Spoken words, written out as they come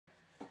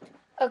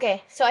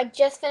Okay, so I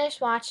just finished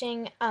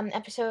watching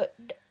episode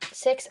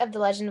 6 of The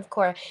Legend of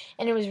Korra,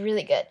 and it was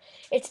really good.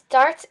 It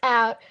starts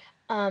out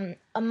the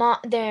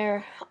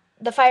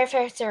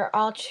firefighters are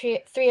all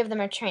three of them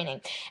are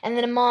training, and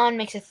then Amon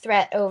makes a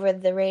threat over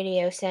the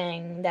radio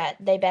saying that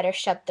they better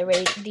shut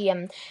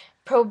the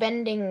pro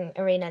bending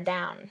arena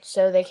down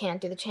so they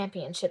can't do the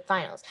championship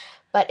finals.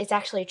 But it's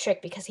actually a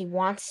trick because he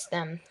wants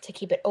them to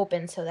keep it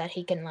open so that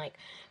he can like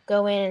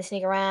go in and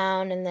sneak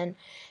around and then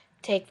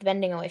take the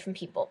bending away from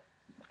people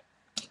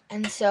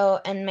and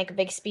make a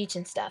big speech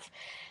and stuff.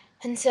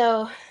 And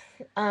so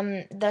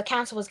the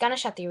council was gonna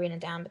shut the arena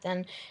down, but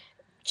then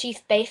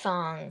Chief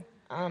Beifong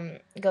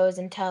goes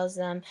and tells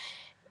them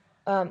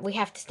we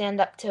have to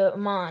stand up to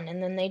Amon,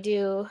 and then they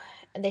do.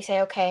 They say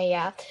okay,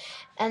 yeah,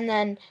 and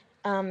then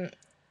um,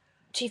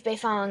 Chief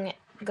Beifong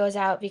goes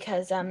out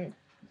because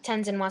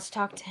Tenzin wants to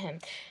talk to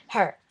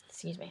her,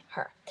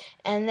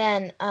 and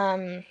then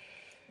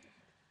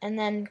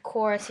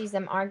Korra sees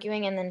them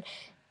arguing, and then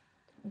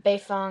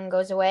Beifong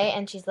goes away,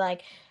 and she's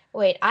like,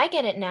 "Wait, I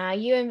get it now.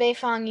 You and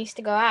Beifong used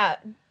to go out.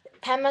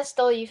 Pema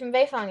stole you from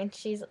Beifong,"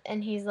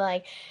 and he's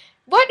like,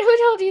 "What? Who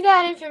told you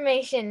that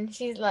information?"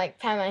 She's like,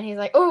 "Pema," and he's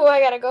like, "Oh, I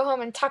gotta go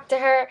home and talk to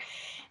her."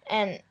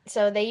 And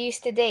so they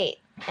used to date,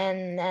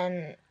 and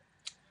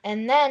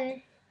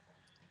then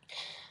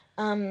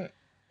um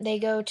they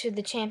go to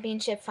the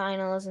championship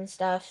finals and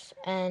stuff,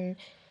 and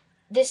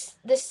this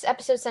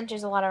episode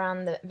centers a lot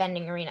around the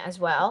bending arena as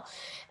well,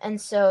 and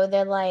so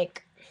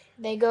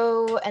they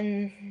go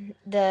and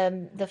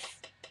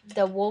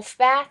the wolf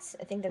bats,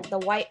 I think that the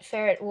white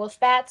ferret wolf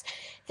bats,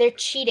 they're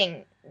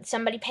cheating.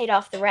 Somebody paid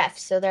off the refs,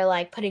 so they're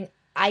like putting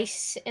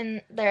ice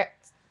in their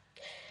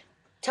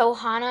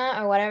Tohana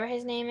or whatever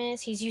his name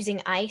is. He's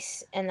using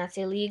ice, and that's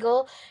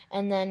illegal.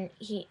 And then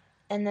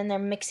they're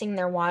mixing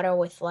their water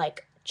with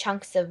like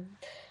chunks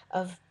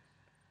of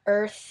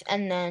earth,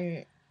 and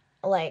then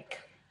like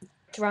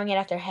throwing it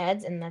at their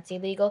heads, and that's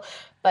illegal.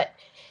 But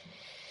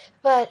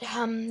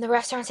the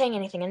refs aren't saying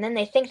anything, and then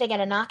they think they get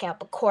a knockout,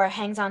 but Korra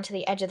hangs onto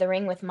the edge of the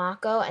ring with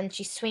Mako, and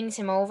she swings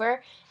him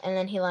over, and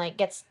then he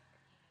gets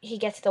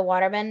the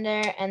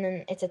waterbender, and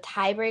then it's a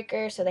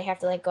tiebreaker, so they have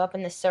to like go up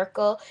in the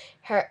circle.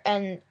 Her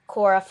and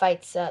Korra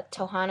fights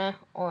Tohana,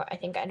 or I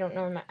don't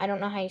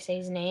know how you say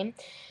his name,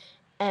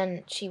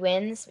 and she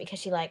wins because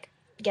she like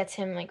gets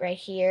him like right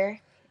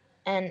here,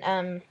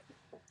 and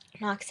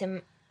knocks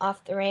him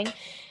off the ring,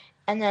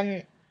 and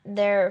then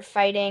they're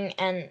fighting,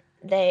 and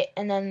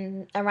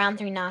then a round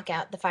 3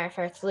 knockout, the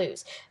Firefighters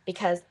lose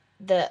because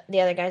the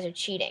other guys are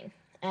cheating,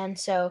 and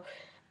so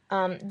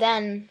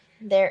then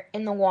they're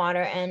in the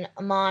water, and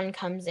Amon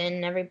comes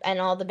in, and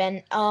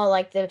all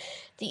like the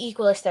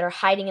equalists that are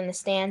hiding in the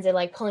stands, they're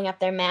like pulling up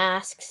their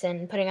masks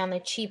and putting on their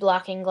chi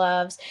blocking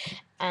gloves,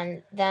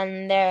 and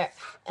then they're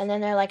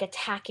like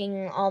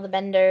attacking all the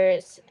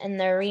benders in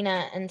the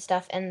arena and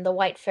stuff, and the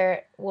white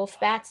ferret wolf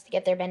bats to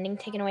get their bending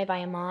taken away by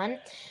Amon,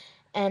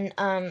 and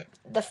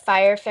the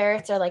fire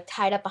ferrets are like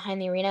tied up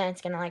behind the arena, and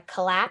it's gonna like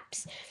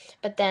collapse,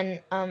 but then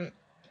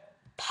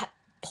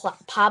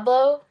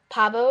Pablo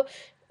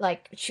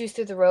like chews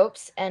through the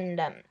ropes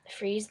and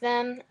frees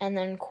them, and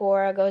then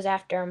Korra goes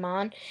after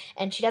Amon,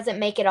 and she doesn't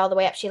make it all the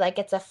way up. She like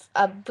gets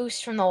a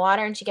boost from the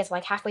water, and she gets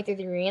like halfway through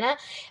the arena,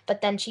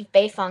 but then Chief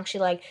Beifong, she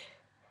like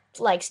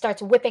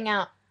starts whipping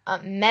out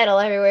metal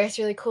everywhere. It's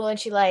really cool, and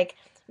she like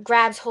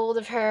grabs hold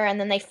of her, and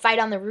then they fight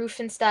on the roof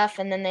and stuff,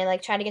 and then they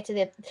like try to get to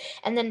the,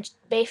 and then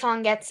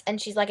Beifong gets, and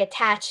she's like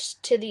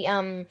attached to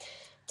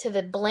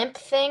the blimp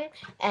thing,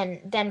 and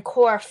then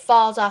Korra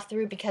falls off the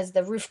roof because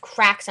the roof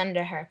cracks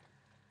under her,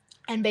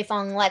 and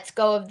Beifong lets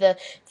go of the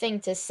thing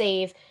to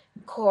save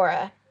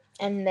Korra,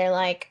 and they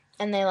like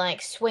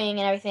swing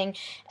and everything,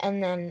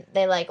 and then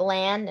they like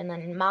land, and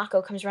then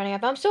Mako comes running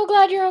up. "I'm so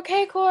glad you're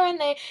okay, Korra," and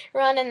they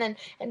run, and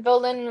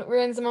Bolin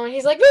ruins the moment.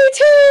 He's like, "Me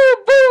too!"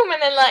 Boom,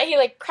 and then like he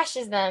like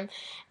crushes them,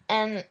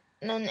 and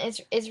then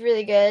it's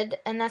really good,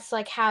 and that's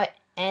like how it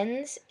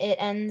ends. It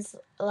ends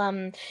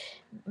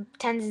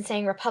Tenzin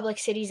saying Republic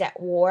City's at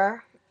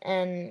war,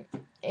 and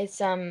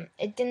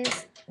it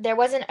didn't there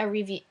wasn't a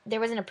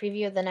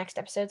preview of the next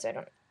episode, so I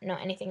don't know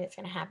anything that's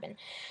gonna happen.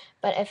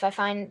 But if I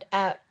find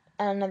out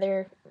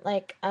another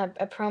like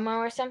a promo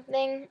or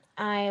something,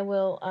 I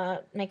will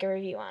make a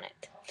review on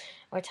it,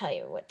 or tell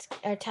you what's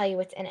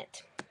in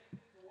it.